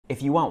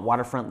If you want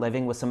waterfront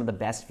living with some of the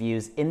best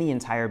views in the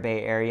entire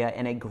Bay Area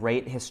and a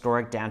great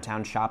historic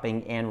downtown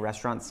shopping and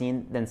restaurant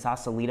scene, then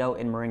Sausalito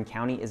in Marin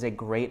County is a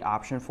great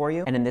option for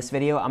you. And in this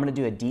video, I'm gonna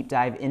do a deep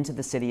dive into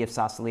the city of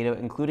Sausalito,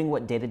 including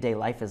what day-to-day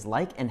life is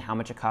like and how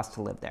much it costs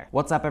to live there.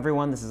 What's up,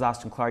 everyone? This is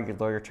Austin Clark, your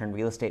lawyer turned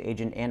real estate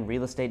agent and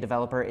real estate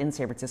developer in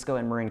San Francisco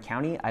and Marin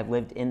County. I've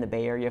lived in the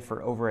Bay Area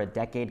for over a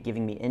decade,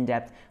 giving me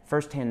in-depth,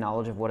 first-hand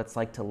knowledge of what it's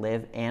like to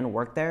live and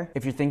work there.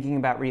 If you're thinking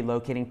about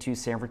relocating to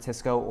San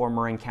Francisco or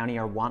Marin County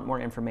or want more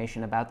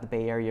information about the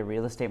Bay Area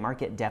real estate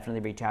market,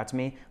 definitely reach out to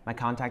me. My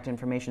contact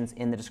information is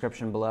in the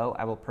description below.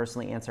 I will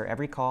personally answer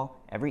every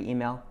call, every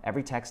email,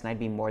 every text, and I'd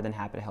be more than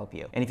happy to help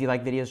you. And if you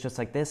like videos just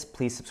like this,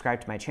 please subscribe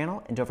to my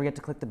channel and don't forget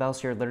to click the bell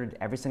so you're alerted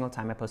every single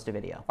time I post a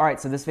video. All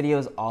right, so this video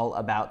is all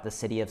about the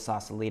city of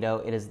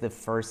Sausalito. It is the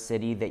first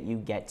city that you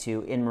get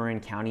to in Marin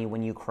County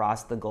when you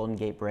cross the Golden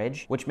Gate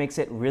Bridge, which makes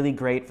it really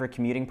great for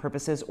commuting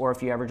purposes or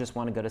if you ever just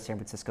want to go to San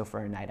Francisco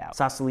for a night out.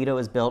 Sausalito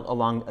is built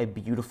along a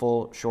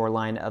beautiful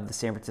shoreline of the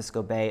San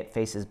Francisco Bay. It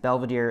faces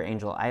Belvedere,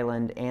 Angel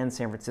Island, and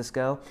San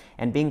Francisco,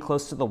 and being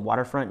close to the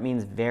waterfront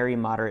means very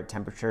moderate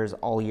temperatures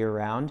all year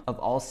round. Of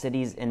all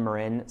cities in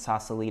Marin,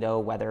 Sausalito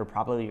weather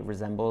probably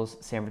resembles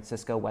San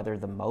Francisco weather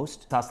the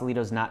most. Sausalito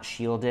is not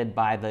shielded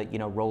by the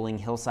rolling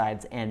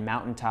hillsides and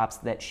mountaintops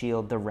that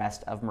shield the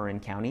rest of Marin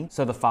County.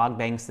 So the fog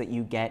banks that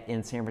you get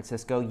in San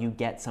Francisco, you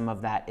get some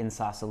of that in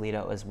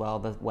Sausalito as well.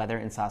 The weather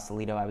in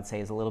Sausalito, I would say,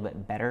 is a little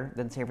bit better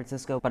than San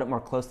Francisco, but it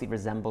more closely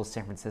resembles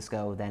San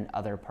Francisco than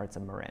other parts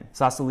of Marin.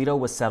 Sausalito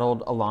was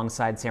settled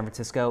alongside San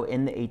Francisco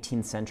in the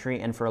 18th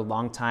century, and for a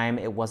long time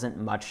it wasn't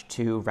much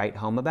to write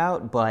home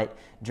about, but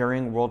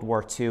during World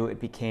War II it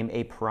became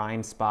a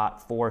prime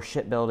spot for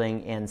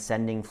shipbuilding and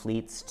sending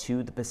fleets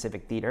to the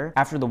Pacific Theater.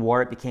 After the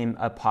war, it became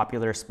a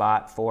popular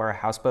spot for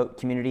houseboat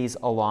communities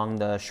along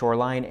the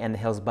shoreline, and the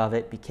hills above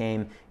it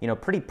became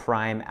pretty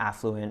prime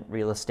affluent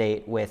real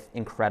estate with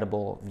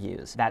incredible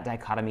views. That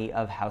dichotomy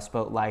of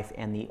houseboat life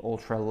and the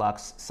ultra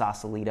luxe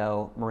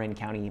Sausalito Marin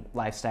County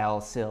lifestyle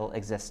still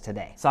exists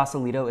today.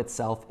 Sausalito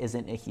itself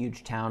isn't a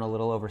huge town. A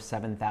little over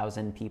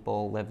 7,000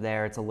 people live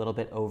there. It's a little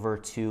bit over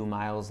 2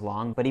 miles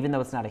long, but even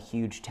though it's not a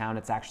huge town,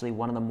 it's actually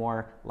one of the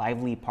more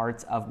lively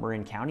parts of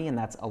Marin County, and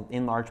that's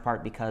in large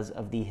part because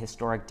of the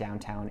historic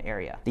downtown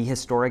area. The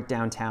historic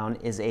downtown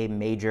is a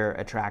major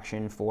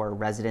attraction for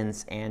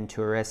residents and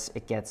tourists.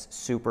 It gets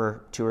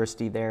super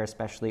touristy there,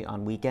 especially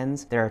on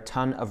weekends. There are a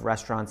ton of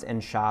restaurants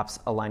and shops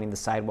aligning the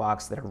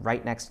sidewalks that are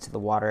right next to the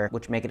water,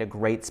 which make it a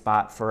great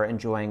spot for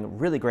enjoying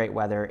really great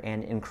weather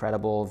and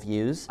incredible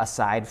views.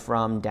 Aside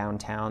from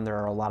downtown, there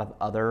are a lot of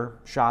other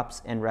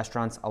shops and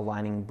restaurants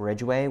aligning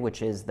Bridgeway,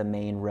 which is the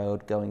main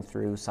road going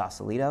through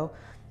Sausalito.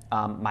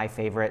 My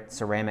favorite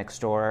ceramic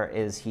store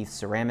is Heath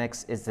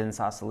Ceramics. It's in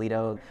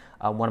Sausalito.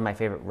 One of my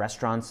favorite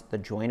restaurants, The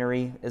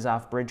Joinery, is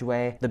off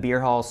Bridgeway. The beer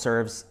hall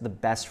serves the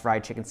best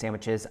fried chicken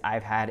sandwiches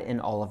I've had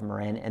in all of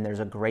Marin, and there's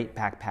a great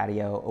back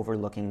patio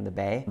overlooking the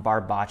bay.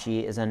 Bar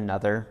Bocce is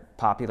another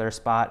popular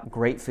spot.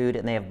 Great food,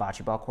 and they have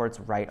bocce ball courts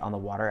right on the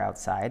water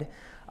outside.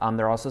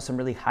 There are also some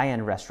really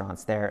high-end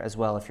restaurants there as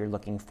well if you're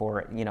looking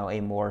for, a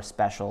more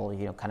special,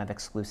 kind of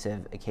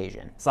exclusive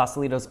occasion.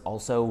 Sausalito is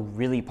also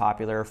really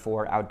popular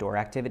for outdoor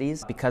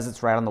activities. Because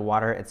it's right on the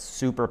water, it's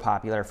super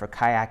popular for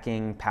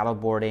kayaking,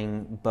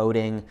 paddleboarding,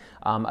 boating,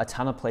 a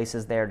ton of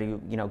places there to,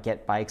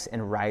 get bikes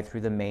and ride through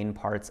the main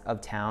parts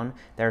of town.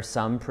 There are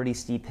some pretty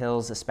steep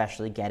hills,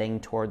 especially getting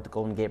toward the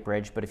Golden Gate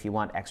Bridge, but if you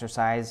want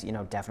exercise,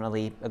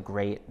 definitely a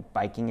great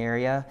biking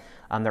area.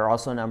 There are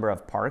also a number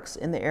of parks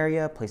in the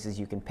area, places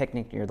you can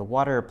picnic near the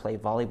water, play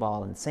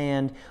volleyball in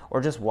sand,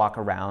 or just walk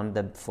around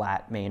the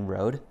flat main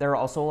road. There are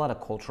also a lot of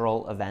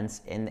cultural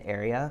events in the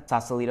area.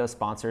 Sausalito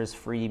sponsors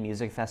free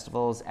music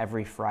festivals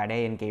every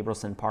Friday in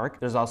Gabrielson Park.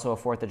 There's also a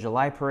 4th of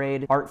July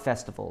parade, art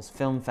festivals,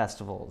 film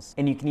festivals,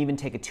 and you can even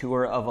take a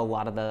tour of a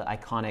lot of the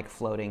iconic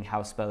floating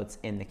houseboats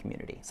in the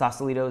community.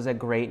 Sausalito is a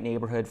great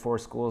neighborhood for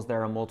schools.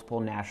 There are multiple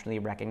nationally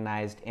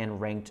recognized and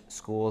ranked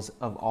schools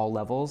of all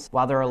levels.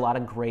 While there are a lot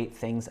of great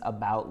things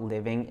about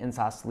living in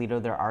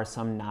Sausalito, there are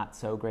some not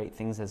so great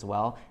things as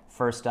well.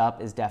 First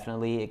up is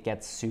definitely it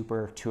gets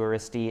super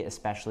touristy,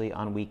 especially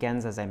on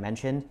weekends, as I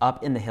mentioned.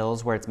 Up in the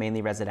hills where it's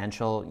mainly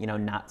residential,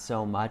 not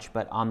so much,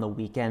 but on the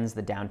weekends,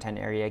 the downtown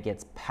area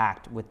gets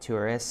packed with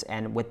tourists,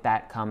 and with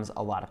that comes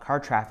a lot of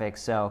car traffic.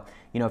 So,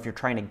 if you're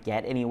trying to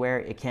get anywhere,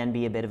 it can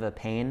be a bit of a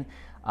pain.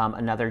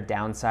 Another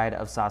downside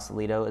of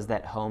Sausalito is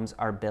that homes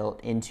are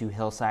built into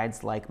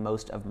hillsides like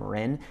most of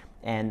Marin,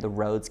 and the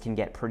roads can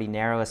get pretty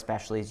narrow,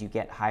 especially as you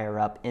get higher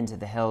up into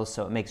the hills.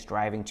 So it makes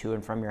driving to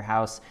and from your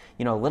house,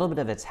 a little bit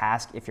of a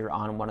task if you're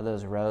on one of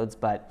those roads,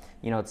 but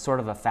it's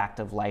sort of a fact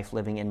of life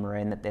living in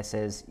Marin that this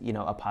is,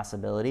 a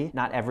possibility.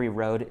 Not every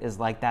road is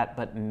like that,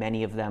 but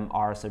many of them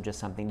are, so just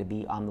something to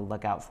be on the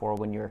lookout for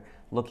when you're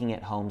looking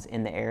at homes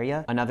in the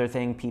area. Another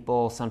thing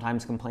people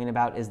sometimes complain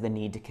about is the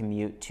need to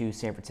commute to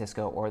San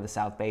Francisco or the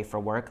South Bay for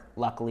work.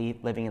 Luckily,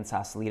 living in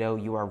Sausalito,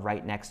 you are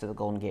right next to the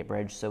Golden Gate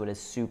Bridge, so it is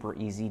super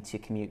easy to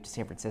commute to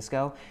San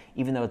Francisco.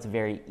 Even though it's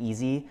very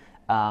easy,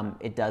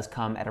 It does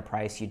come at a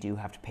price. You do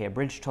have to pay a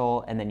bridge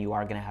toll, and then you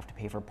are gonna have to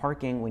pay for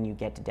parking when you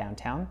get to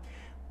downtown.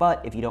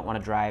 But if you don't want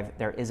to drive,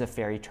 there is a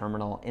ferry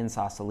terminal in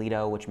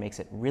Sausalito, which makes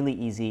it really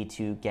easy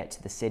to get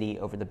to the city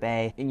over the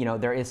bay. You know,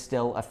 there is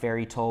still a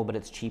ferry toll, but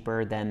it's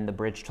cheaper than the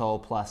bridge toll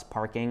plus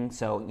parking.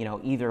 So, you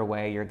know, either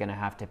way, you're going to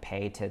have to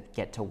pay to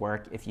get to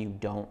work if you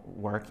don't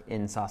work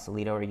in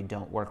Sausalito or you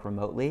don't work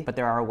remotely. But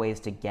there are ways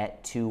to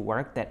get to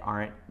work that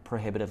aren't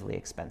prohibitively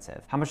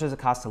expensive. How much does it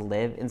cost to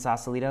live in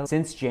Sausalito?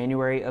 Since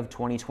January of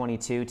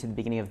 2022 to the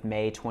beginning of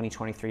May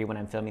 2023, when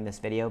I'm filming this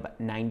video, but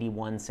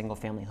 91 single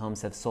family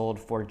homes have sold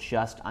for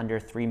just under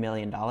 $3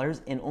 million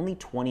in only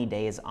 20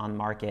 days on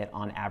market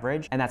on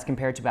average. And that's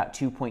compared to about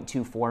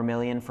 2.24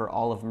 million for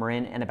all of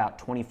Marin and about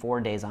 24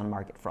 days on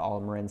market for all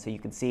of Marin. So you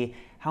can see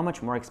how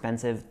much more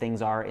expensive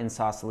things are in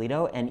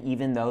Sausalito. And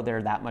even though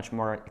they're that much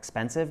more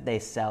expensive, they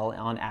sell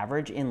on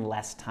average in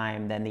less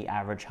time than the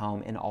average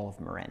home in all of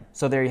Marin.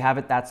 So there you have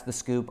it. That's the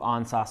scoop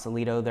on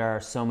Sausalito. There are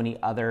so many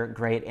other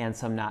great and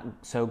some not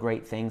so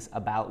great things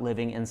about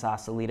living in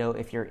Sausalito.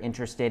 If you're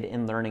interested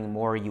in learning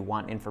more, you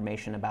want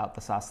information about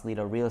the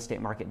Sausalito real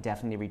estate market,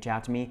 definitely reach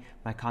out to me.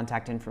 My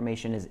contact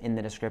information is in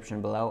the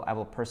description below. I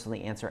will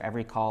personally answer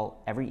every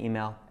call, every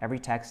email, every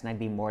text, and I'd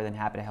be more than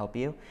happy to help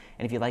you.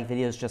 And if you like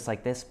videos just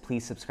like this,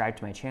 please subscribe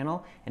to my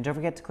channel. And don't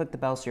forget to click the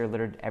bell so you're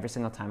alerted every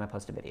single time I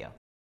post a video.